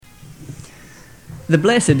The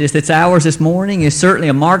blessedness that's ours this morning is certainly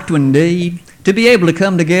a marked one indeed. To be able to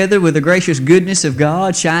come together with the gracious goodness of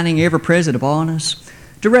God shining ever present upon us,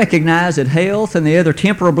 to recognize that health and the other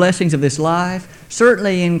temporal blessings of this life,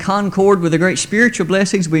 certainly in concord with the great spiritual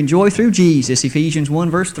blessings we enjoy through Jesus, Ephesians 1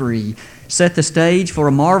 verse 3, set the stage for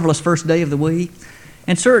a marvelous first day of the week.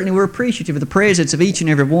 And certainly we're appreciative of the presence of each and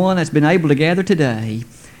every one that's been able to gather today.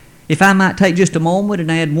 If I might take just a moment and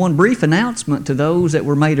add one brief announcement to those that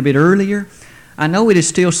were made a bit earlier. I know it is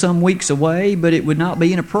still some weeks away, but it would not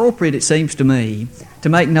be inappropriate, it seems to me, to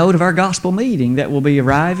make note of our gospel meeting that will be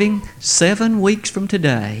arriving 7 weeks from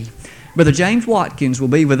today. Brother James Watkins will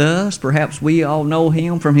be with us. Perhaps we all know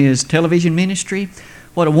him from his television ministry.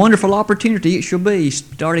 What a wonderful opportunity it shall be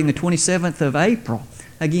starting the 27th of April.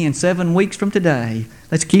 Again, 7 weeks from today.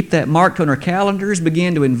 Let's keep that marked on our calendars,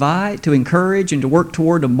 begin to invite, to encourage, and to work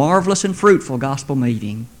toward a marvelous and fruitful gospel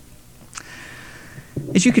meeting.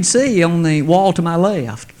 As you can see on the wall to my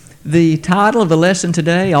left, the title of the lesson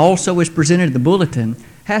today, also is presented in the bulletin,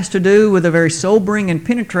 has to do with a very sobering and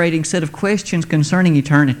penetrating set of questions concerning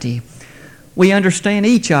eternity. We understand,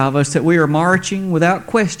 each of us, that we are marching without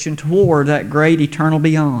question toward that great eternal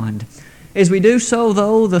beyond. As we do so,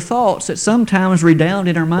 though, the thoughts that sometimes redound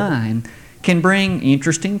in our mind can bring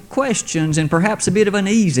interesting questions and perhaps a bit of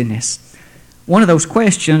uneasiness. One of those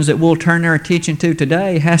questions that we'll turn our attention to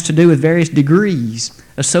today has to do with various degrees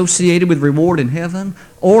associated with reward in heaven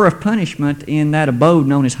or of punishment in that abode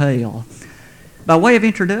known as hell. By way of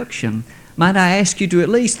introduction, might I ask you to at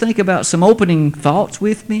least think about some opening thoughts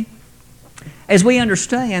with me? As we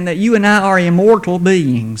understand that you and I are immortal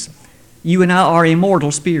beings, you and I are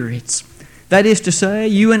immortal spirits. That is to say,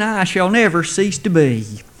 you and I shall never cease to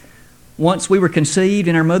be. Once we were conceived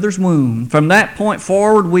in our mother's womb, from that point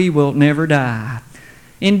forward we will never die.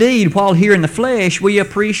 Indeed, while here in the flesh, we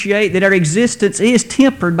appreciate that our existence is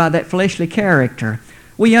tempered by that fleshly character.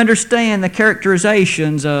 We understand the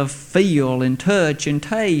characterizations of feel and touch and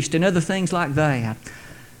taste and other things like that.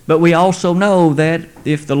 But we also know that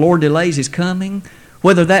if the Lord delays His coming,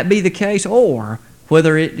 whether that be the case or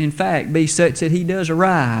whether it in fact be such that He does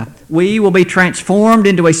arrive, we will be transformed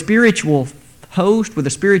into a spiritual host with a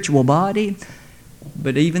spiritual body,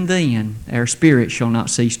 but even then our spirit shall not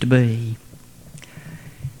cease to be.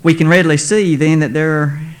 We can readily see then that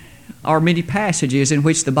there are many passages in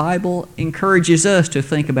which the Bible encourages us to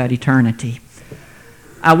think about eternity.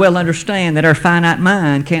 I well understand that our finite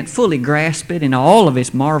mind can't fully grasp it in all of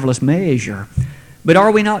its marvelous measure, but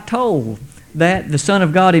are we not told that the Son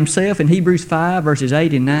of God Himself in Hebrews 5 verses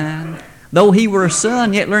 8 and 9, though He were a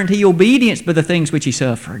Son, yet learned He obedience by the things which He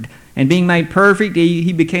suffered. And being made perfect,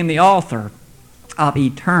 He became the author of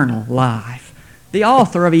eternal life. The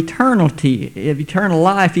author of eternal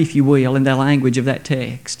life, if you will, in the language of that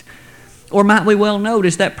text. Or might we well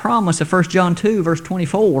notice that promise of 1 John 2, verse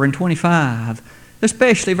 24 and 25,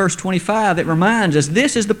 especially verse 25 that reminds us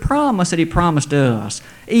this is the promise that He promised us,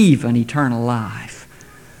 even eternal life.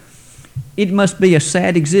 It must be a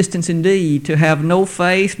sad existence indeed to have no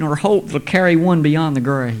faith nor hope to carry one beyond the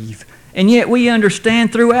grave. And yet we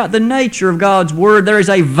understand throughout the nature of God's Word there is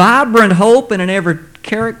a vibrant hope and an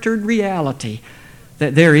ever-charactered reality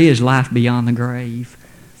that there is life beyond the grave.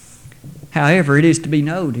 However, it is to be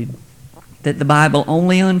noted that the Bible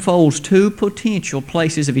only unfolds 2 potential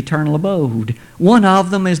places of eternal abode. One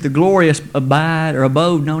of them is the glorious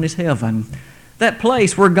abode known as heaven. That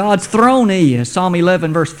place where God's throne is, Psalm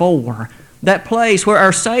 11 verse 4. That place where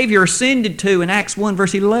our Savior ascended to in Acts 1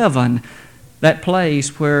 verse 11. That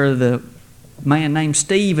place where the man named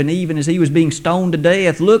Stephen, even as he was being stoned to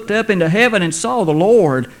death, looked up into heaven and saw the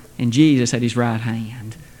Lord and Jesus at His right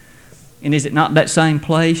hand. And is it not that same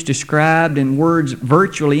place described in words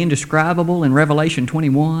virtually indescribable in Revelation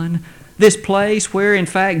 21? This place where, in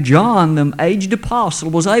fact, John, the aged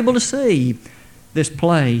apostle, was able to see. This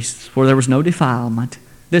place where there was no defilement.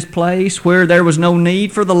 This place where there was no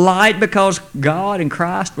need for the light because God and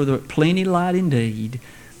Christ were the plenty light indeed.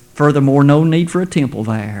 Furthermore, no need for a temple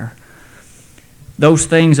there. Those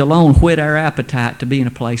things alone whet our appetite to be in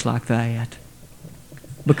a place like that.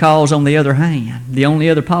 Because, on the other hand, the only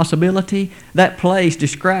other possibility, that place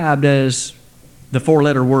described as the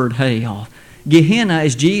 4-letter word hell. Gehenna,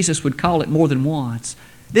 as Jesus would call it more than once.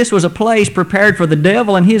 This was a place prepared for the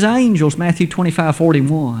devil and his angels, Matthew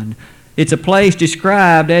 25:41. It's a place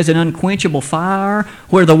described as an unquenchable fire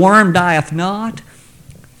where the worm dieth not.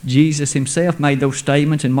 Jesus Himself made those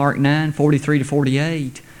statements in Mark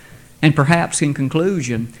 9:43-48. And perhaps in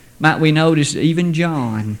conclusion, might we notice even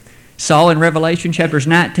John saw in Revelation chapters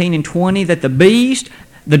 19 and 20 that the beast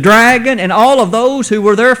The dragon and all of those who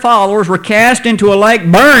were their followers were cast into a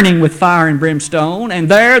lake burning with fire and brimstone, and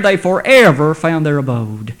there they forever found their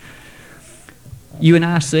abode. You and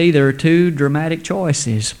I see there are two dramatic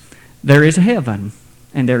choices. There is a heaven,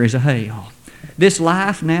 and there is a hell. This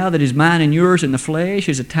life now that is mine and yours in the flesh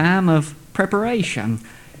is a time of preparation.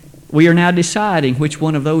 We are now deciding which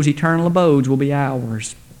one of those eternal abodes will be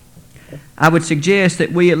ours. I would suggest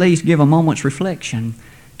that we at least give a moment's reflection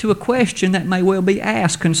to a question that may well be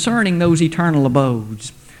asked concerning those eternal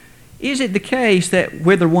abodes. Is it the case that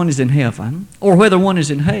whether one is in heaven or whether one is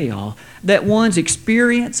in hell, that one's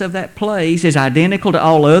experience of that place is identical to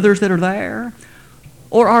all others that are there?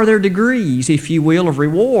 Or are there degrees, if you will, of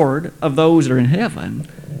reward of those that are in heaven,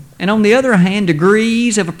 and on the other hand,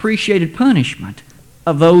 degrees of appreciated punishment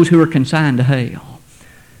of those who are consigned to hell?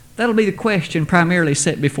 That'll be the question primarily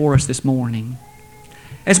set before us this morning.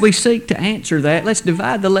 As we seek to answer that, let's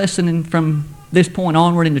divide the lesson from this point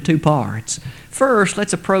onward into two parts. First,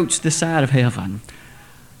 let's approach the side of heaven.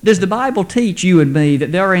 Does the Bible teach you and me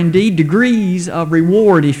that there are indeed degrees of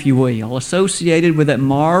reward, if you will, associated with that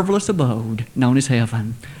marvelous abode known as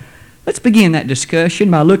heaven? Let's begin that discussion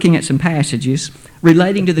by looking at some passages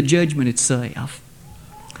relating to the judgment itself.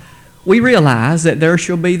 We realize that there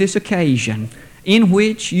shall be this occasion in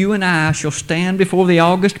which you and I shall stand before the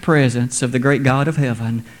august presence of the great God of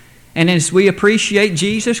heaven. And as we appreciate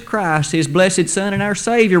Jesus Christ, His blessed Son and our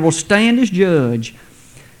Savior, will stand as judge.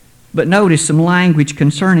 But notice some language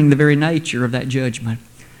concerning the very nature of that judgment.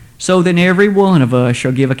 So then every one of us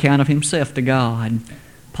shall give account of himself to God.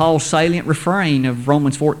 Paul's salient refrain of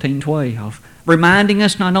Romans 14:12, reminding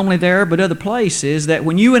us not only there but other places that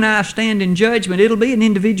when you and I stand in judgment, it'll be an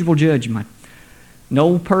individual judgment.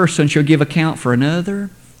 No person shall give account for another,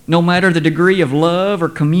 no matter the degree of love or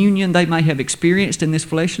communion they may have experienced in this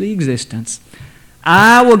fleshly existence.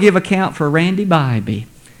 I will give account for Randy Bybee,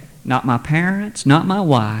 not my parents, not my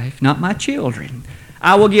wife, not my children.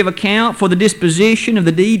 I will give account for the disposition of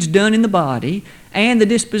the deeds done in the body and the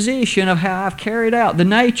disposition of how I've carried out the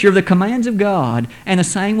nature of the commands of God, and the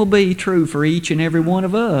same will be true for each and every one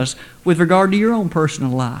of us with regard to your own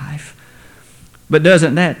personal life. But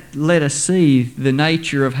doesn't that let us see the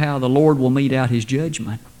nature of how the Lord will mete out His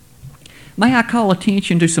judgment? May I call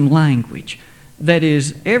attention to some language that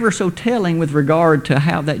is ever so telling with regard to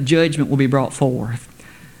how that judgment will be brought forth.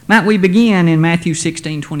 Might we begin in Matthew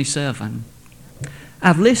 16:27?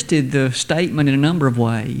 I've listed the statement in a number of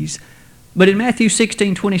ways, but in Matthew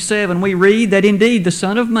 16:27 we read that indeed the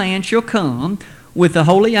Son of Man shall come with the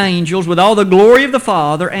holy angels, with all the glory of the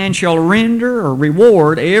Father, and shall render or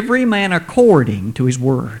reward every man according to his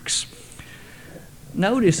works.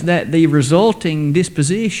 Notice that the resulting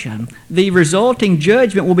disposition, the resulting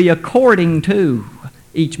judgment will be according to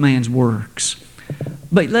each man's works.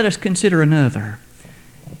 But let us consider another.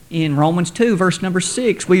 In Romans 2, verse number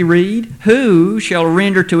 6, we read, "Who shall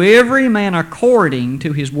render to every man according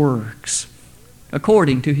to his works,"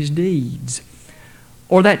 according to his deeds.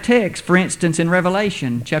 Or that text, for instance, in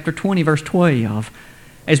Revelation chapter 20, verse 12,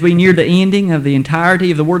 as we near the ending of the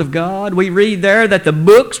entirety of the Word of God, we read there that the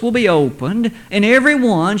books will be opened, and every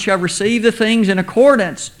one shall receive the things in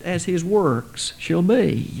accordance as his works shall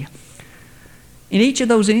be. In each of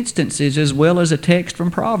those instances, as well as a text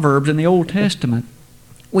from Proverbs in the Old Testament,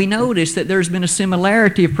 we notice that there's been a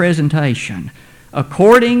similarity of presentation,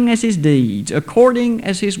 according as his deeds, according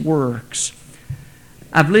as his works.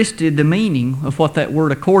 I've listed the meaning of what that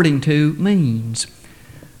word according to means.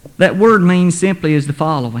 That word means simply as the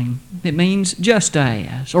following. It means just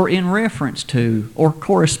as, or in reference to, or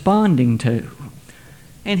corresponding to.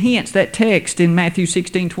 And hence that text in Matthew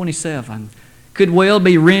 16:27 could well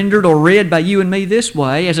be rendered or read by you and me this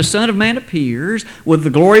way: as the Son of Man appears with the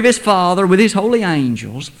glory of His Father, with His holy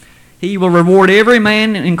angels, He will reward every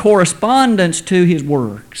man in correspondence to his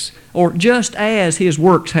works, or just as his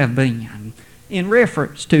works have been, in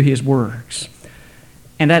reference to His works.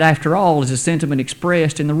 And that, after all, is a sentiment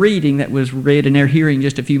expressed in the reading that was read in our hearing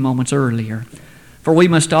just a few moments earlier. For we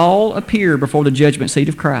must all appear before the judgment seat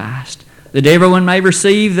of Christ, that everyone may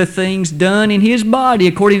receive the things done in his body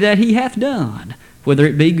according to that he hath done, whether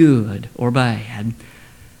it be good or bad.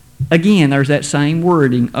 Again, there's that same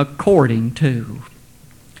wording, according to.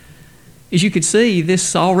 As you could see,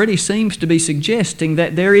 this already seems to be suggesting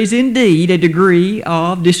that there is indeed a degree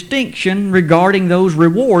of distinction regarding those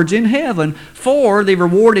rewards in heaven, for the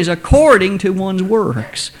reward is according to one's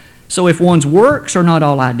works. So if one's works are not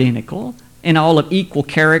all identical and all of equal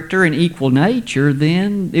character and equal nature,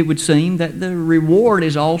 then it would seem that the reward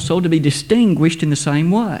is also to be distinguished in the same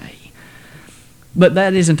way. But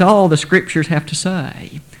that isn't all the Scriptures have to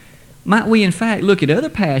say. Might we in fact look at other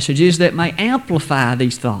passages that may amplify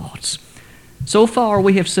these thoughts? So far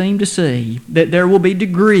we have seemed to see that there will be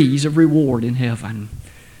degrees of reward in heaven.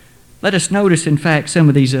 Let us notice in fact some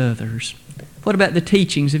of these others. What about the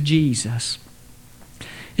teachings of Jesus?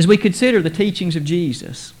 As we consider the teachings of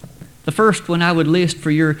Jesus, the first one I would list for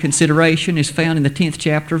your consideration is found in the 10th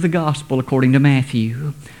chapter of the Gospel according to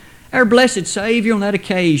Matthew. Our blessed Savior on that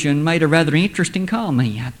occasion made a rather interesting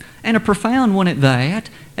comment, and a profound one at that,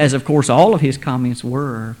 as of course all of his comments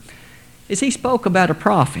were. As he spoke about a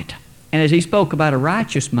prophet, and as he spoke about a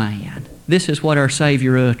righteous man, this is what our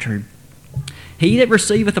Savior uttered. He that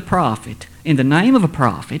receiveth a prophet in the name of a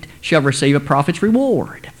prophet shall receive a prophet's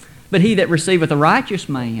reward. But he that receiveth a righteous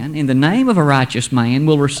man in the name of a righteous man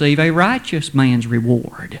will receive a righteous man's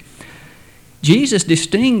reward. Jesus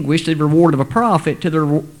distinguished the reward of a prophet to the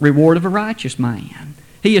reward of a righteous man.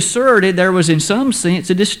 He asserted there was in some sense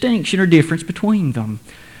a distinction or difference between them.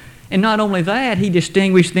 And not only that, he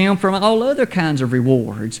distinguished them from all other kinds of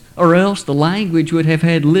rewards, or else the language would have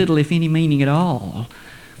had little, if any, meaning at all.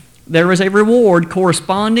 There was a reward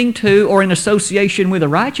corresponding to or in association with a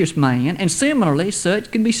righteous man, and similarly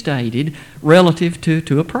such can be stated relative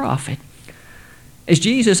to a prophet. As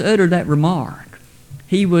Jesus uttered that remark,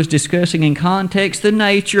 he was discussing in context the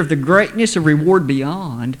nature of the greatness of reward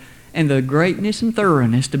beyond and the greatness and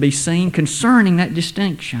thoroughness to be seen concerning that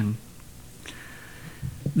distinction.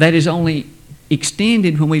 That is only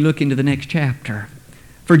extended when we look into the next chapter.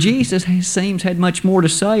 For Jesus seems had much more to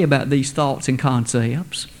say about these thoughts and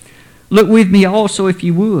concepts. Look with me also, if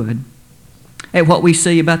you would, at what we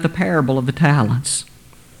see about the parable of the talents.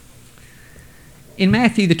 In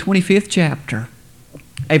Matthew, the 25th chapter,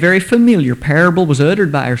 a very familiar parable was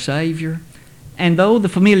uttered by our Savior, and though the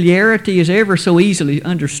familiarity is ever so easily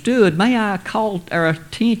understood, may I call our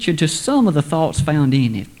attention to some of the thoughts found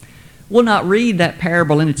in it. We'll not read that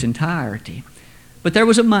parable in its entirety, but there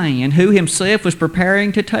was a man who himself was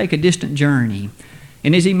preparing to take a distant journey,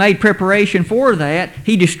 and as he made preparation for that,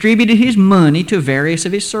 he distributed his money to various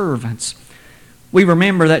of his servants. We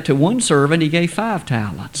remember that to one servant he gave 5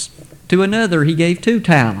 talents. To another he gave 2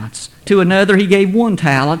 talents. To another he gave 1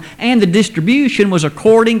 talent, and the distribution was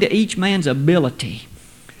according to each man's ability.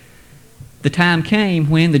 The time came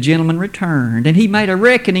when the gentleman returned, and he made a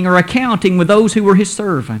reckoning or accounting with those who were his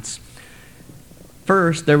servants.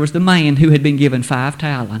 First, there was the man who had been given 5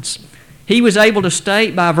 talents. He was able to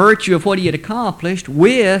state by virtue of what he had accomplished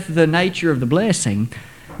with the nature of the blessing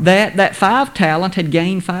that 5 talent had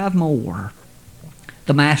gained 5 more.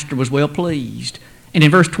 The master was well pleased. And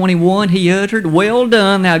in verse 21 he uttered, "Well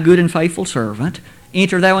done, thou good and faithful servant.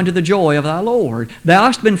 Enter thou into the joy of thy Lord. Thou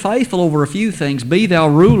hast been faithful over a few things. Be thou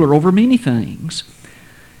ruler over many things."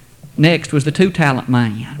 Next was the 2-talent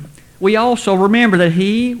man. We also remember that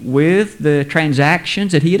he, with the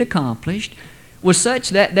transactions that he had accomplished, was such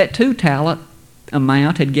that 2-talent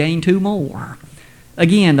amount had gained 2 more.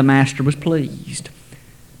 Again, the master was pleased.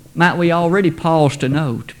 Might we already pause to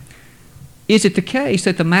note, is it the case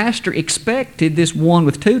that the master expected this one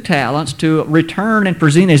with 2 talents to return and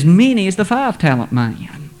present as many as the 5-talent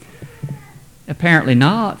man? Apparently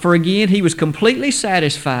not, for again he was completely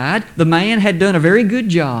satisfied. The man had done a very good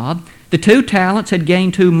job. The 2 talents had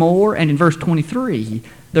gained 2 more, and in verse 23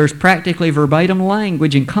 there's practically verbatim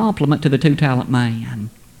language in compliment to the 2-talent man.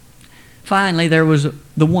 Finally, there was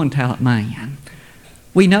the 1-talent man.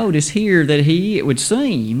 We notice here that he, it would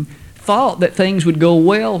seem, thought that things would go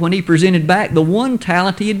well when he presented back the 1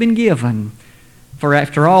 talent he had been given. For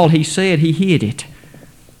after all, he said he hid it.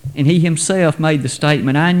 And he himself made the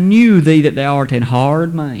statement, "I knew thee that thou art an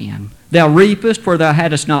hard man. Thou reapest where thou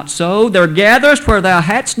hadst not sowed, thou gatherest where thou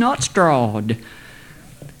hadst not strawed."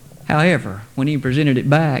 However, when he presented it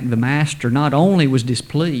back, the master not only was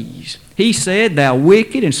displeased, he said, "Thou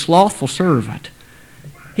wicked and slothful servant."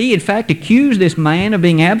 He, in fact, accused this man of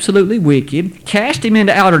being absolutely wicked, cast him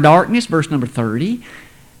into outer darkness, verse number 30.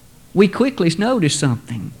 We quickly notice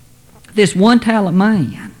something. This 1-talent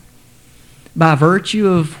man, by virtue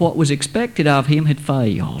of what was expected of him, had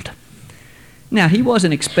failed. Now, he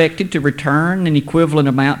wasn't expected to return an equivalent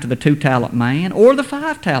amount to the 2-talent man or the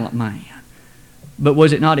 5-talent man. But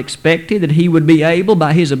was it not expected that he would be able,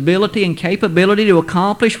 by his ability and capability, to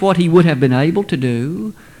accomplish what he would have been able to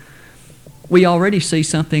do? We already see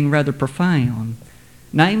something rather profound.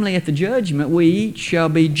 Namely, at the judgment, we each shall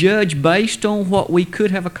be judged based on what we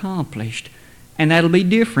could have accomplished. And that'll be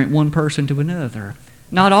different one person to another.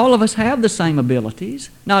 Not all of us have the same abilities.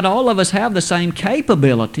 Not all of us have the same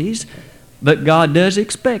capabilities. But God does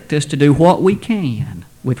expect us to do what we can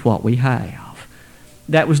with what we have.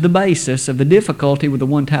 That was the basis of the difficulty with the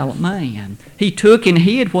 1-talent man. He took and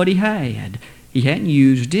hid what he had. He hadn't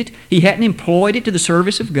used it. He hadn't employed it to the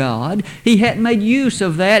service of God. He hadn't made use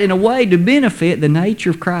of that in a way to benefit the nature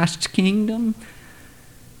of Christ's kingdom.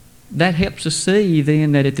 That helps us see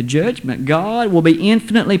then that at the judgment, God will be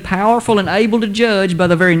infinitely powerful and able to judge by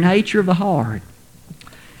the very nature of the heart.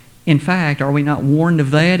 In fact, are we not warned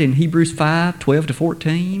of that in Hebrews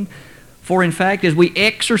 5:12-14? For in fact, as we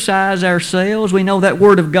exercise ourselves, we know that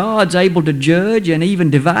Word of God's able to judge and even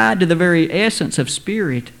divide to the very essence of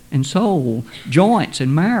spirit and soul, joints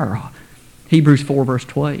and marrow. Hebrews 4 verse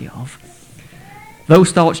 12.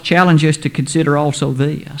 Those thoughts challenge us to consider also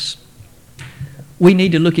this. We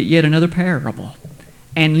need to look at yet another parable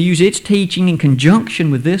and use its teaching in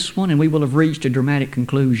conjunction with this one, and we will have reached a dramatic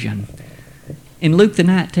conclusion. In Luke the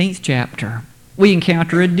 19th chapter, we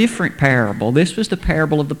encounter a different parable. This was the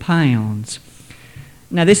parable of the pounds.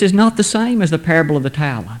 Now, this is not the same as the parable of the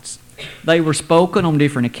talents. They were spoken on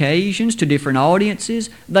different occasions to different audiences.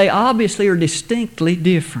 They obviously are distinctly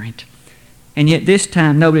different. And yet this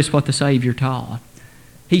time, notice what the Savior taught.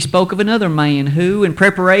 He spoke of another man who, in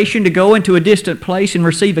preparation to go into a distant place and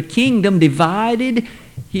receive a kingdom, divided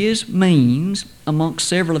his means amongst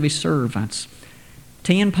several of his servants.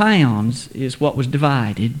 10 pounds is what was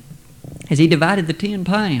divided. As he divided the 10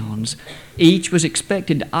 pounds, each was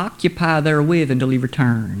expected to occupy therewith until he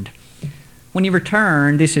returned. When he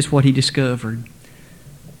returned, this is what he discovered.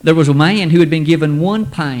 There was a man who had been given 1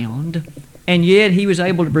 pound, and yet he was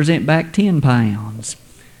able to present back 10 pounds.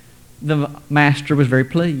 The master was very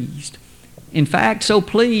pleased. In fact, so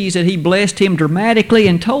pleased that he blessed him dramatically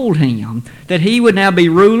and told him that he would now be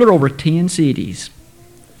ruler over 10 cities.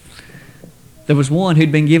 There was one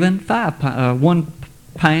who'd been given 1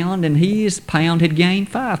 pound, and his pound had gained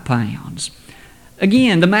 5 pounds.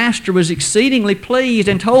 Again, the master was exceedingly pleased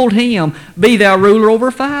and told him, "Be thou ruler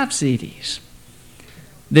over 5 cities."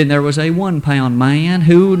 Then there was a 1 pound man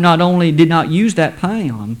who not only did not use that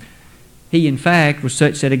pound, he in fact was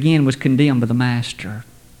such that again was condemned by the master.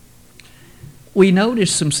 We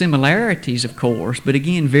notice some similarities, of course, but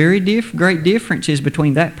again very great differences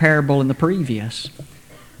between that parable and the previous.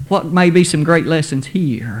 What may be some great lessons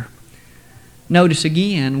here? Notice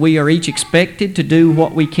again, we are each expected to do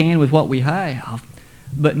what we can with what we have.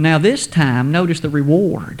 But now this time, notice the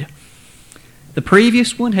reward. The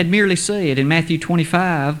previous one had merely said in Matthew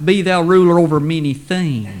 25, "Be thou ruler over many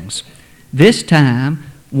things." This time,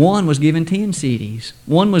 one was given 10 cities.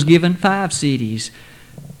 One was given 5 cities.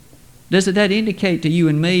 Doesn't that indicate to you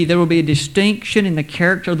and me there will be a distinction in the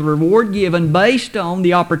character of the reward given based on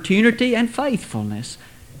the opportunity and faithfulness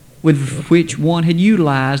with which one had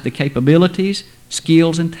utilized the capabilities,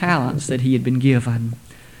 skills, and talents that he had been given?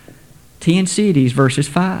 10 cities versus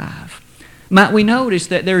 5. Might we notice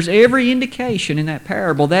that there's every indication in that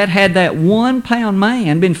parable that had that 1 pound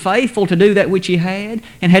man been faithful to do that which he had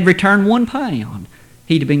and had returned 1 pound,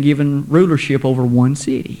 he'd have been given rulership over 1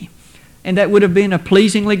 city. And that would have been a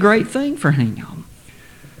pleasingly great thing for him.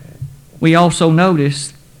 We also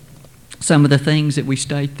notice some of the things that we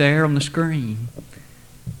state there on the screen.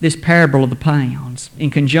 This parable of the pounds,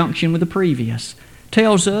 in conjunction with the previous,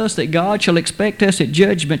 tells us that God shall expect us at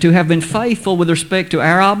judgment to have been faithful with respect to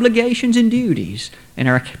our obligations and duties and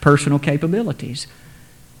our personal capabilities.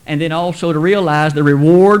 And then also to realize the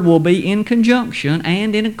reward will be in conjunction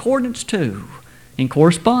and in accordance to, in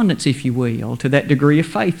correspondence, if you will, to that degree of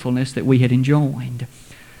faithfulness that we had enjoined.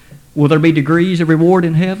 Will there be degrees of reward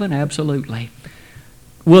in heaven? Absolutely.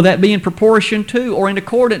 Will that be in proportion to or in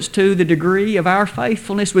accordance to the degree of our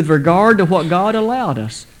faithfulness with regard to what God allowed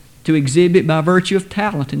us to exhibit by virtue of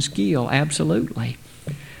talent and skill? Absolutely.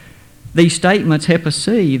 These statements help us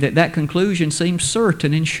see that that conclusion seems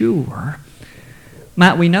certain and sure.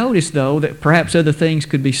 Might we notice, though, that perhaps other things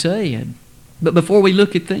could be said? But before we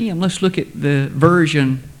look at them, let's look at the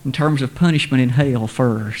version in terms of punishment in hell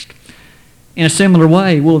first. In a similar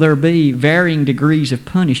way, will there be varying degrees of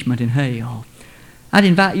punishment in hell? I'd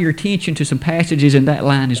invite your attention to some passages in that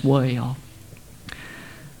line as well.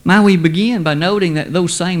 Might we begin by noting that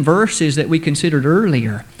those same verses that we considered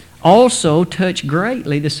earlier also touch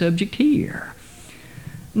greatly the subject here.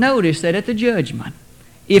 Notice that at the judgment,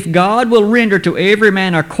 if God will render to every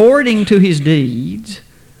man according to his deeds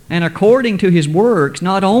and according to his works,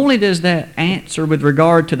 not only does that answer with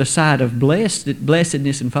regard to the side of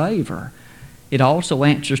blessedness and favor, it also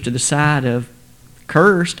answers to the side of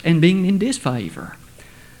cursed and being in disfavor.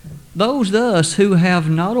 Those thus who have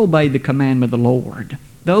not obeyed the commandment of the Lord,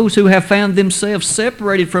 those who have found themselves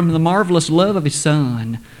separated from the marvelous love of His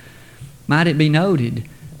Son, might it be noted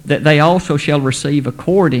that they also shall receive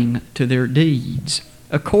according to their deeds,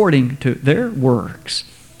 according to their works.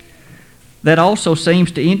 That also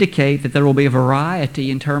seems to indicate that there will be a variety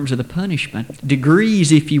in terms of the punishment,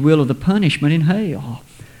 degrees, if you will, of the punishment in hell.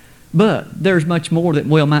 But there's much more that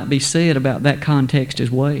might be said about that context as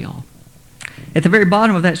well. At the very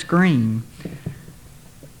bottom of that screen,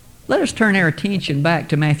 let us turn our attention back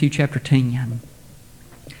to Matthew chapter 10.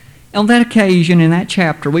 On that occasion, in that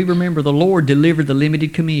chapter, we remember the Lord delivered the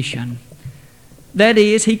limited commission. That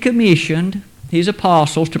is, He commissioned His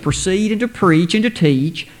apostles to proceed and to preach and to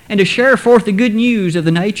teach and to share forth the good news of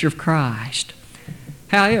the nature of Christ.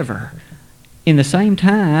 However, in the same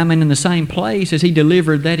time and in the same place as He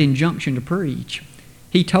delivered that injunction to preach,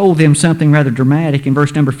 He told them something rather dramatic in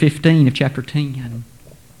verse number 15 of chapter 10.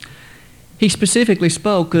 He specifically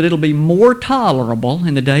spoke that it'll be more tolerable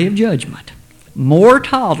in the day of judgment, more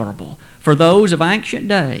tolerable for those of ancient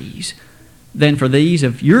days than for these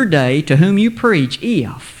of your day to whom you preach,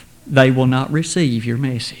 if they will not receive your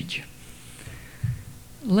message.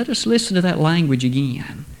 Let us listen to that language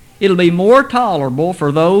again. It'll be more tolerable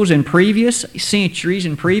for those in previous centuries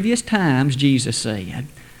and previous times, Jesus said,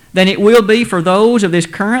 than it will be for those of this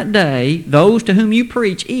current day, those to whom you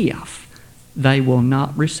preach, if they will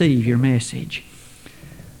not receive your message.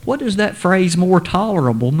 What does that phrase, more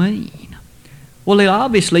tolerable, mean? Well, it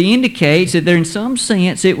obviously indicates that there, in some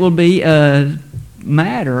sense, it will be a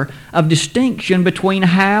matter of distinction between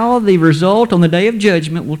how the result on the day of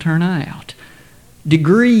judgment will turn out.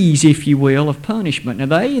 Degrees, if you will, of punishment. Now,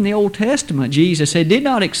 they in the Old Testament, Jesus said, did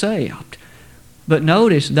not accept. But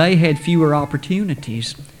notice, they had fewer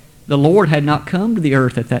opportunities. The Lord had not come to the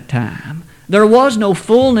earth at that time. There was no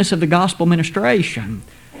fullness of the gospel ministration.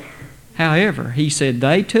 However, He said,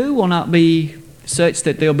 they too will not be such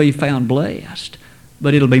that they'll be found blessed,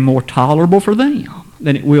 but it'll be more tolerable for them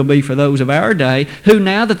than it will be for those of our day who,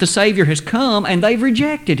 now that the Savior has come and they've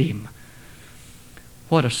rejected Him.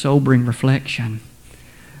 What a sobering reflection.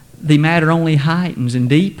 The matter only heightens and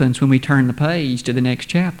deepens when we turn the page to the next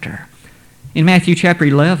chapter. In Matthew chapter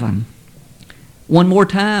 11, one more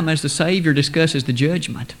time as the Savior discusses the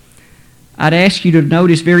judgment, I'd ask you to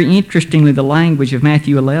notice very interestingly the language of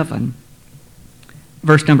Matthew 11,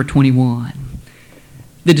 verse number 21.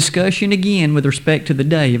 The discussion again with respect to the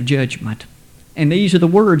day of judgment. And these are the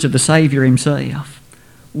words of the Savior Himself.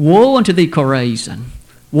 Woe unto thee, Chorazin!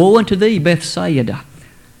 Woe unto thee, Bethsaida!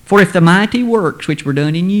 For if the mighty works which were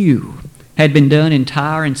done in you had been done in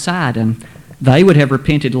Tyre and Sidon, they would have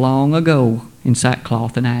repented long ago in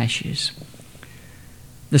sackcloth and ashes.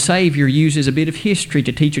 The Savior uses a bit of history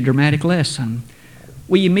to teach a dramatic lesson.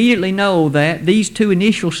 We immediately know that these two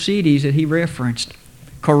initial cities that He referenced,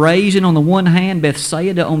 Chorazin on the one hand,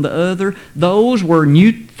 Bethsaida on the other, those were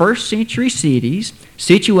first century cities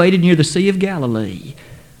situated near the Sea of Galilee.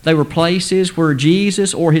 They were places where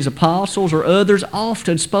Jesus or His apostles or others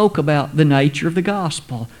often spoke about the nature of the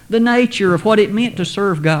gospel, the nature of what it meant to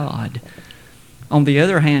serve God. On the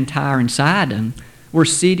other hand, Tyre and Sidon were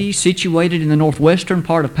cities situated in the northwestern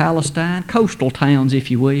part of Palestine, coastal towns, if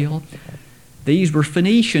you will. These were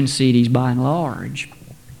Phoenician cities by and large.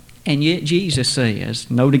 And yet Jesus says,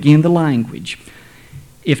 note again the language,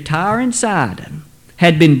 if Tyre and Sidon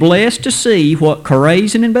had been blessed to see what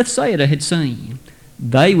Chorazin and Bethsaida had seen,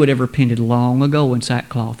 they would have repented long ago in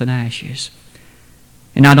sackcloth and ashes.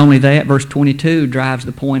 And not only that, verse 22 drives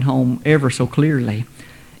the point home ever so clearly.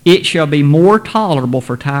 It shall be more tolerable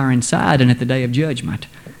for Tyre and Sidon at the day of judgment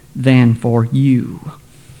than for you.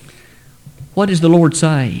 What is the Lord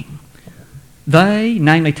saying? They,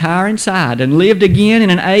 namely Tyre and Sidon, lived again in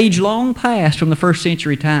an age long past from the first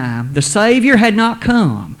century time. The Savior had not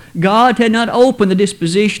come. God had not opened the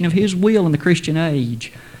disposition of His will in the Christian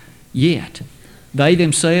age. Yet, they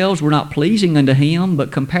themselves were not pleasing unto Him,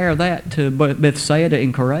 but compare that to Bethsaida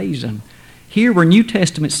and Chorazin. Here were New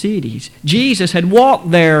Testament cities. Jesus had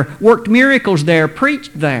walked there, worked miracles there,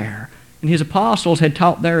 preached there, and His apostles had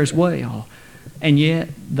taught there as well. And yet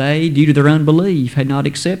they, due to their unbelief, had not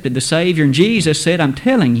accepted the Savior. And Jesus said, I'm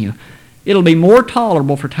telling you, it'll be more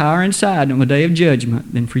tolerable for Tyre and Sidon on the day of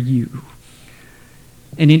judgment than for you.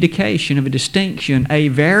 An indication of a distinction, a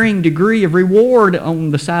varying degree of reward on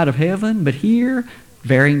the side of heaven, but here,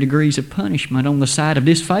 varying degrees of punishment on the side of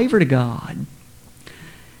disfavor to God.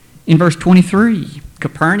 In verse 23,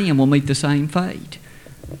 Capernaum will meet the same fate.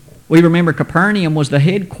 We remember Capernaum was the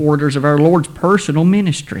headquarters of our Lord's personal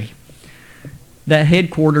ministry. That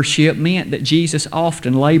headquartership meant that Jesus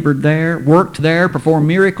often labored there, worked there, performed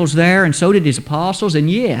miracles there, and so did His apostles. And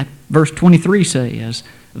yet, verse 23 says,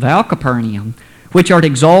 Thou, Capernaum, which art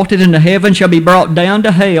exalted into heaven, shall be brought down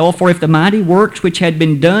to hell, for if the mighty works which had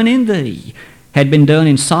been done in thee had been done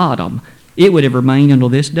in Sodom, it would have remained until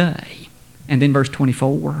this day. And then verse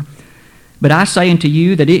 24, But I say unto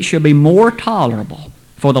you that it shall be more tolerable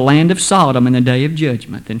for the land of Sodom in the day of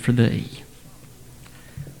judgment than for thee.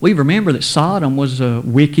 We remember that Sodom was a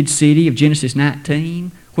wicked city of Genesis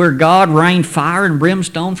 19, where God rained fire and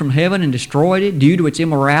brimstone from heaven and destroyed it due to its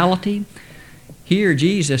immorality. Here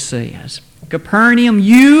Jesus says, Capernaum,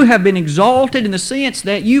 you have been exalted in the sense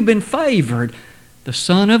that you've been favored. The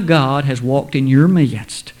Son of God has walked in your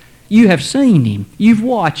midst. You have seen Him. You've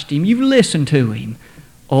watched Him. You've listened to Him.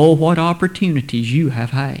 Oh, what opportunities you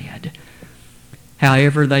have had.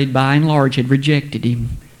 However, they by and large had rejected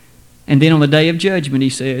Him. And then on the day of judgment, He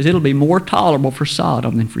says, it'll be more tolerable for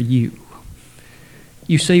Sodom than for you.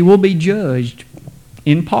 You see, we'll be judged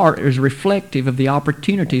in part as reflective of the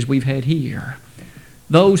opportunities we've had here.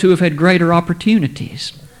 Those who have had greater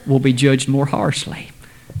opportunities will be judged more harshly.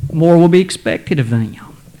 More will be expected of them.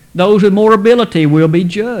 Those with more ability will be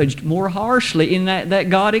judged more harshly in that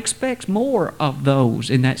God expects more of those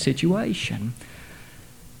in that situation.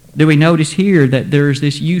 Do we notice here that there's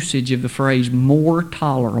this usage of the phrase more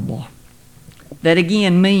tolerable? That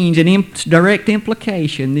again means an direct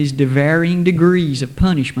implication, these varying degrees of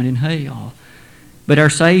punishment in hell. But our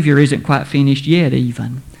Savior isn't quite finished yet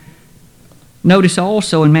even. Notice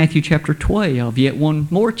also in Matthew chapter 12, yet one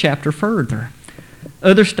more chapter further,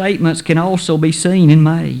 other statements can also be seen and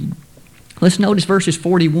made. Let's notice verses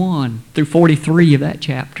 41 through 43 of that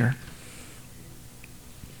chapter.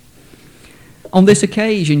 On this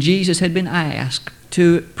occasion, Jesus had been asked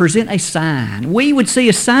to present a sign. We would see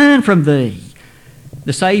a sign from thee.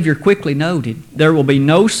 The Savior quickly noted, there will be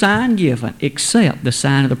no sign given except the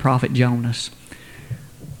sign of the prophet Jonas.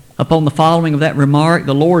 Upon the following of that remark,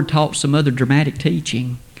 the Lord taught some other dramatic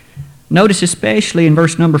teaching. Notice especially in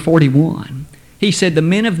verse number 41. He said, the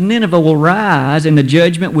men of Nineveh will rise in the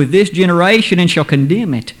judgment with this generation and shall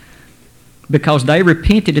condemn it, because they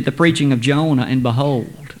repented at the preaching of Jonah, and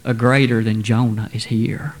behold, a greater than Jonah is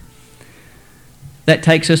here. That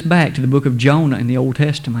takes us back to the book of Jonah in the Old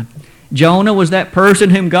Testament. Jonah was that person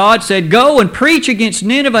whom God said, go and preach against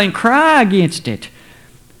Nineveh and cry against it.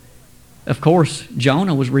 Of course,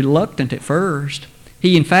 Jonah was reluctant at first.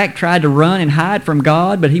 He in fact tried to run and hide from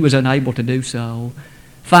God, but he was unable to do so.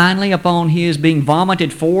 Finally, upon his being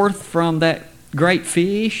vomited forth from that great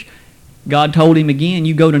fish, God told him again,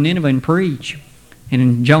 you go to Nineveh and preach. And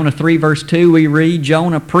in Jonah 3 verse 2 we read,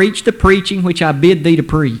 Jonah, preach the preaching which I bid thee to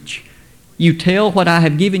preach. You tell what I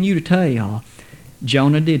have given you to tell.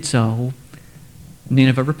 Jonah did so.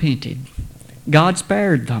 Nineveh repented. God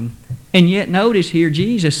spared them. And yet notice here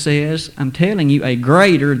Jesus says, I'm telling you, a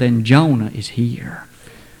greater than Jonah is here.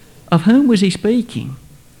 Of whom was he speaking?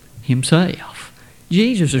 Himself.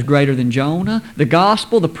 Jesus is greater than Jonah. The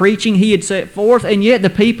gospel, the preaching he had set forth, and yet the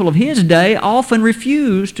people of his day often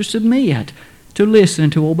refused to submit, to listen,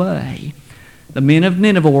 to obey. The men of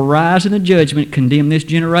Nineveh will rise in the judgment, condemn this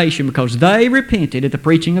generation because they repented at the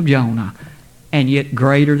preaching of Jonah, and yet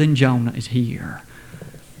greater than Jonah is here.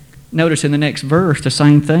 Notice in the next verse, the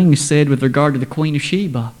same thing is said with regard to the Queen of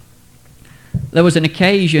Sheba. There was an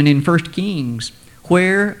occasion in 1 Kings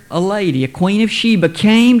where a lady, a Queen of Sheba,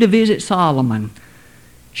 came to visit Solomon.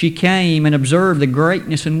 She came and observed the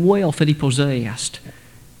greatness and wealth that he possessed.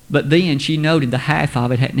 But then she noted the half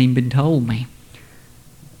of it hadn't even been told me.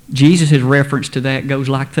 Jesus' reference to that goes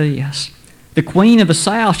like this. The queen of the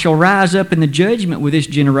south shall rise up in the judgment with this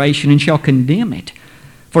generation and shall condemn it.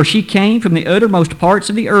 For she came from the uttermost parts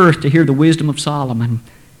of the earth to hear the wisdom of Solomon.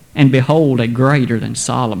 And behold, a greater than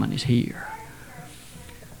Solomon is here.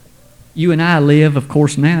 You and I live, of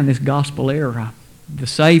course, now in this gospel era. The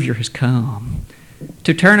Savior has come.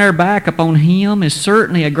 To turn our back upon Him is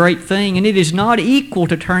certainly a great thing, and it is not equal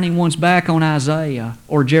to turning one's back on Isaiah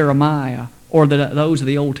or Jeremiah or those of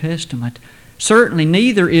the Old Testament. Certainly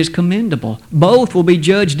neither is commendable. Both will be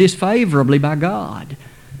judged disfavorably by God.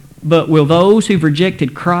 But will those who've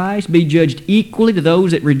rejected Christ be judged equally to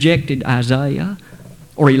those that rejected Isaiah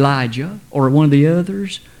or Elijah or one of the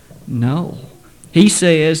others? No. He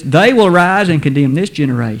says they will rise and condemn this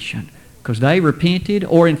generation because they repented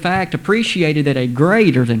or in fact appreciated that a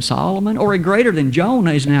greater than Solomon or a greater than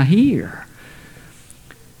Jonah is now here.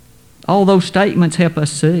 All those statements help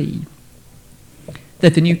us see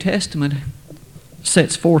that the New Testament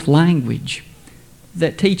sets forth language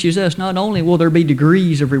that teaches us not only will there be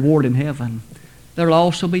degrees of reward in heaven, there will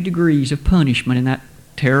also be degrees of punishment in that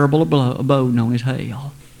terrible abode known as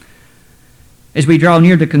hell. As we draw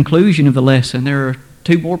near the conclusion of the lesson, there are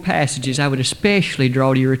two more passages I would especially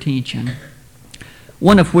draw to your attention.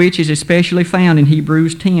 One of which is especially found in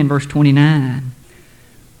Hebrews 10, verse 29,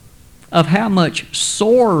 of how much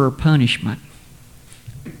sorer punishment.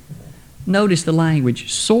 Notice the language.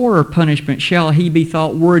 Sorer punishment shall he be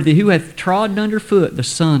thought worthy who hath trodden under foot the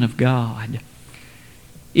Son of God.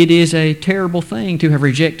 It is a terrible thing to have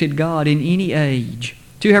rejected God in any age,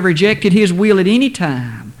 to have rejected His will at any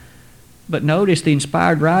time. But notice the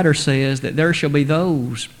inspired writer says that there shall be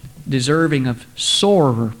those deserving of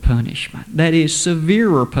sorer punishment, that is,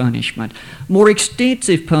 severer punishment, more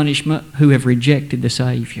extensive punishment, who have rejected the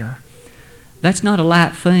Savior. That's not a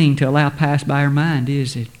light thing to allow pass by our mind,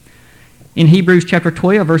 is it? In Hebrews chapter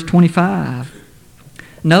 12, verse 25,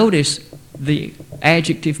 notice the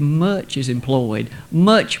adjective much is employed.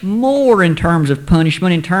 Much more in terms of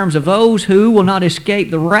punishment, in terms of those who will not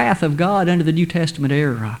escape the wrath of God under the New Testament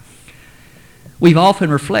era. We've often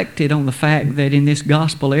reflected on the fact that in this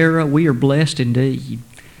gospel era we are blessed indeed.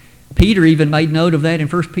 Peter even made note of that in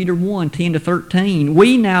 1 Peter 1, 10-13.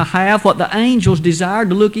 We now have what the angels desired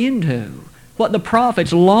to look into, what the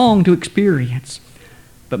prophets longed to experience.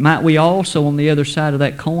 But might we also, on the other side of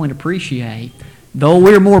that coin, appreciate, though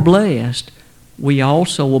we're more blessed, we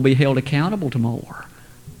also will be held accountable to more.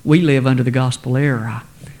 We live under the gospel era.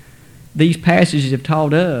 These passages have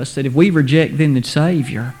taught us that if we reject then the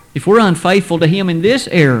Savior, if we're unfaithful to Him in this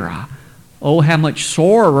era, oh, how much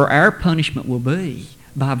sorer our punishment will be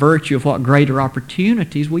by virtue of what greater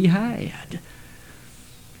opportunities we had.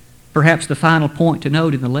 Perhaps the final point to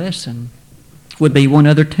note in the lesson would be one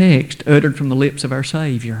other text uttered from the lips of our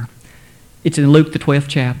Savior. It's in Luke the 12th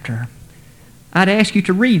chapter. I'd ask you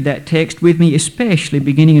to read that text with me, especially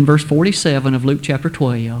beginning in verse 47 of Luke chapter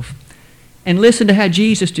 12. And listen to how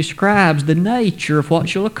Jesus describes the nature of what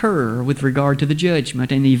shall occur with regard to the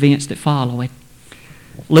judgment and the events that follow it.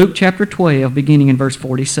 Luke chapter 12, beginning in verse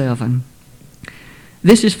 47.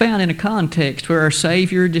 This is found in a context where our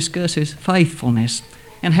Savior discusses faithfulness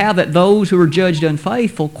and how that those who are judged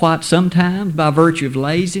unfaithful, quite sometimes by virtue of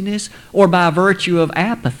laziness or by virtue of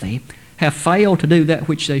apathy, have failed to do that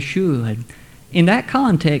which they should. In that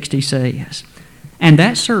context, he says, "And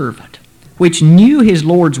that servant, which knew his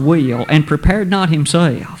Lord's will, and prepared not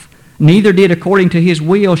himself, neither did according to his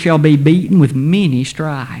will, shall be beaten with many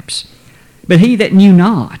stripes. But he that knew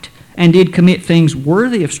not, and did commit things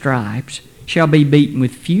worthy of stripes, shall be beaten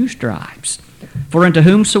with few stripes. For unto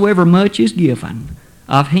whomsoever much is given,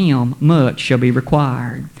 of him much shall be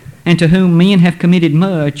required. And to whom men have committed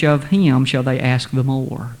much, of him shall they ask the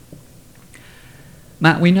more."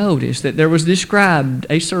 Might we notice that there was described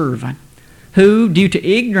a servant who, due to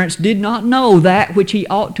ignorance, did not know that which he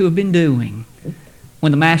ought to have been doing.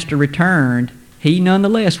 When the master returned, he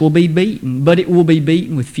nonetheless will be beaten, but it will be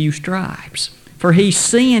beaten with few stripes. For he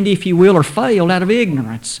sinned, if you will, or failed out of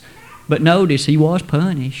ignorance. But notice, he was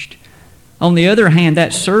punished. On the other hand,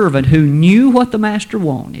 that servant who knew what the master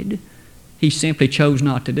wanted, he simply chose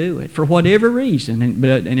not to do it for whatever reason, and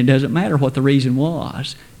it doesn't matter what the reason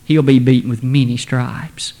was. He'll be beaten with many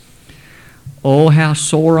stripes. Oh, how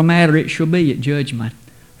sore a matter it shall be at judgment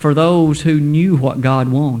for those who knew what God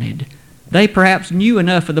wanted. They perhaps knew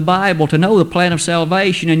enough of the Bible to know the plan of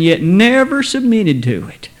salvation and yet never submitted to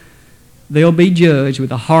it. They'll be judged with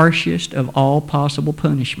the harshest of all possible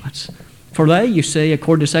punishments. For they, you see,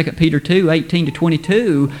 according to 2 Peter 2,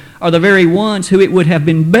 18-22, are the very ones who it would have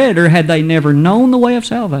been better had they never known the way of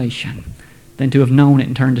salvation than to have known it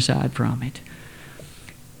and turned aside from it.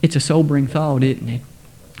 It's a sobering thought, isn't it?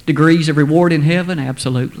 Degrees of reward in heaven?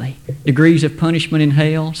 Absolutely. Degrees of punishment in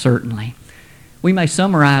hell? Certainly. We may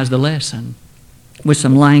summarize the lesson with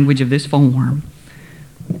some language of this form.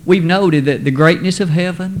 We've noted that the greatness of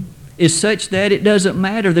heaven is such that it doesn't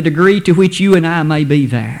matter the degree to which you and I may be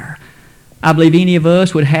there. I believe any of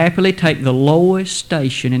us would happily take the lowest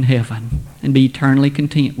station in heaven and be eternally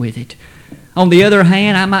content with it. On the other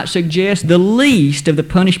hand, I might suggest the least of the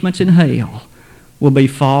punishments in hell will be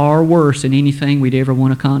far worse than anything we'd ever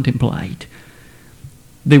want to contemplate.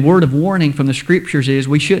 The word of warning from the Scriptures is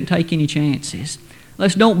we shouldn't take any chances.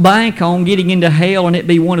 Let's don't bank on getting into hell and it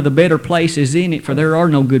be one of the better places in it, for there are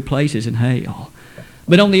no good places in hell.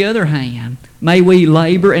 But on the other hand, may we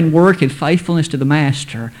labor and work in faithfulness to the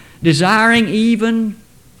Master, desiring even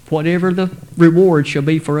whatever the reward shall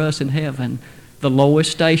be for us in heaven, the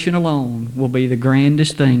lowest station alone will be the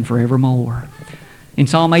grandest thing forevermore. In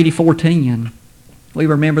Psalm 84:10, we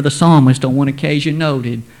remember the psalmist on one occasion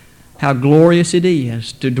noted how glorious it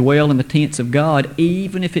is to dwell in the tents of God,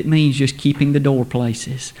 even if it means just keeping the door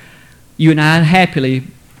places. You and I would happily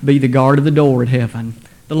be the guard of the door at heaven.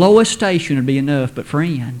 The lowest station would be enough, but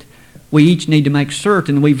friend, we each need to make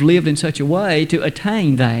certain we've lived in such a way to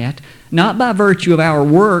attain that, not by virtue of our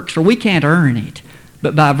works, for we can't earn it,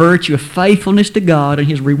 but by virtue of faithfulness to God and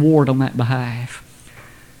His reward on that behalf.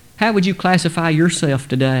 How would you classify yourself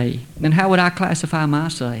today? And how would I classify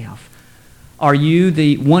myself? Are you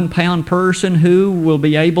the 1 pound person who will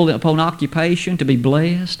be able, upon occupation, to be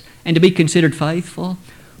blessed and to be considered faithful?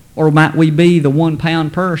 Or might we be the 1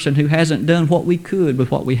 pound person who hasn't done what we could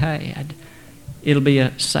with what we had? It'll be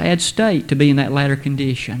a sad state to be in that latter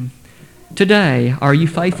condition. Today, are you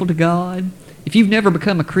faithful to God? If you've never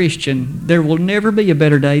become a Christian, there will never be a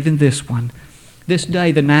better day than this one. This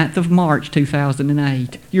day, the 9th of March,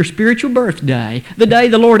 2008, your spiritual birthday, the day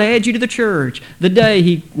the Lord adds you to the church, the day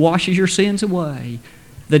He washes your sins away,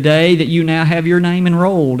 the day that you now have your name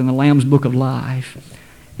enrolled in the Lamb's Book of Life.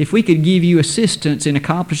 If we could give you assistance in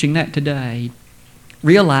accomplishing that today,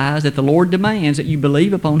 realize that the Lord demands that you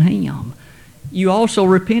believe upon Him. You also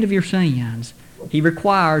repent of your sins. He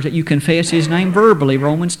requires that you confess His name verbally,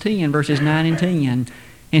 Romans 10, verses 9 and 10.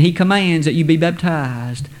 And He commands that you be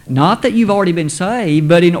baptized. Not that you've already been saved,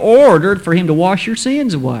 but in order for Him to wash your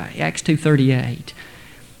sins away, Acts 2:38.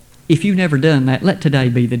 If you've never done that, let today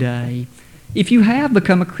be the day. If you have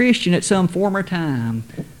become a Christian at some former time,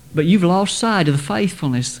 but you've lost sight of the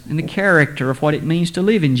faithfulness and the character of what it means to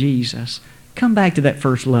live in Jesus, come back to that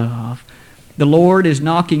first love. The Lord is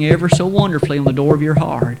knocking ever so wonderfully on the door of your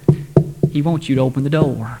heart. He wants you to open the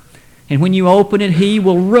door. And when you open it, He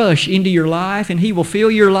will rush into your life, and He will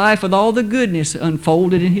fill your life with all the goodness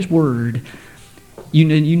unfolded in His Word. You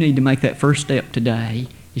need to make that first step today.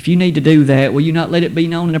 If you need to do that, will you not let it be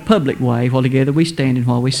known in a public way while together we stand and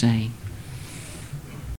while we sing?